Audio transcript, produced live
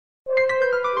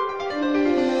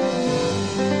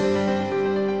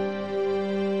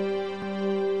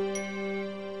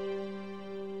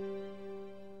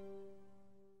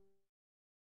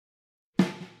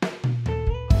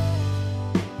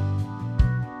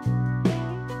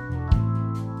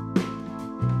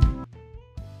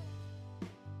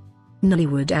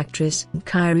Nollywood actress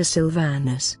Nkiru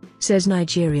Sylvanus says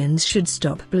Nigerians should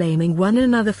stop blaming one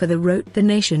another for the rot the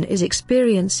nation is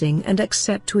experiencing and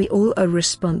accept we all are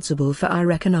responsible for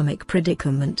our economic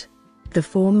predicament. The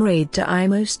former aide to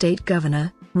Imo State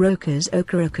Governor, Rokas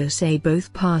Okoroka, say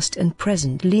both past and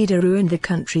present leader ruined the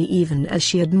country, even as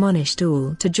she admonished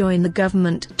all to join the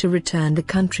government to return the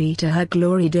country to her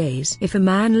glory days. If a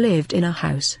man lived in a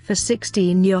house for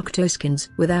 16 Yoktoskins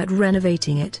without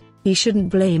renovating it, he shouldn't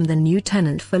blame the new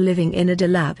tenant for living in a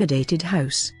dilapidated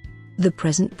house. The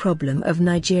present problem of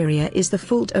Nigeria is the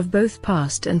fault of both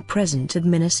past and present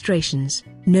administrations.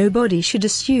 Nobody should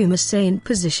assume a saint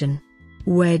position.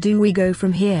 Where do we go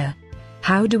from here?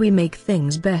 How do we make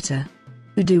things better?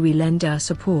 Who do we lend our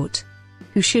support?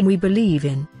 Who should we believe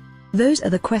in? Those are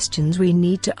the questions we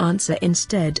need to answer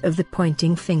instead of the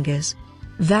pointing fingers.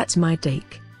 That's my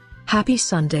take. Happy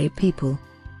Sunday, people.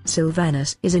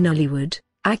 Sylvanus is a Nollywood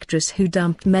actress who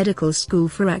dumped medical school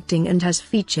for acting and has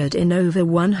featured in over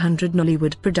 100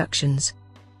 Nollywood productions.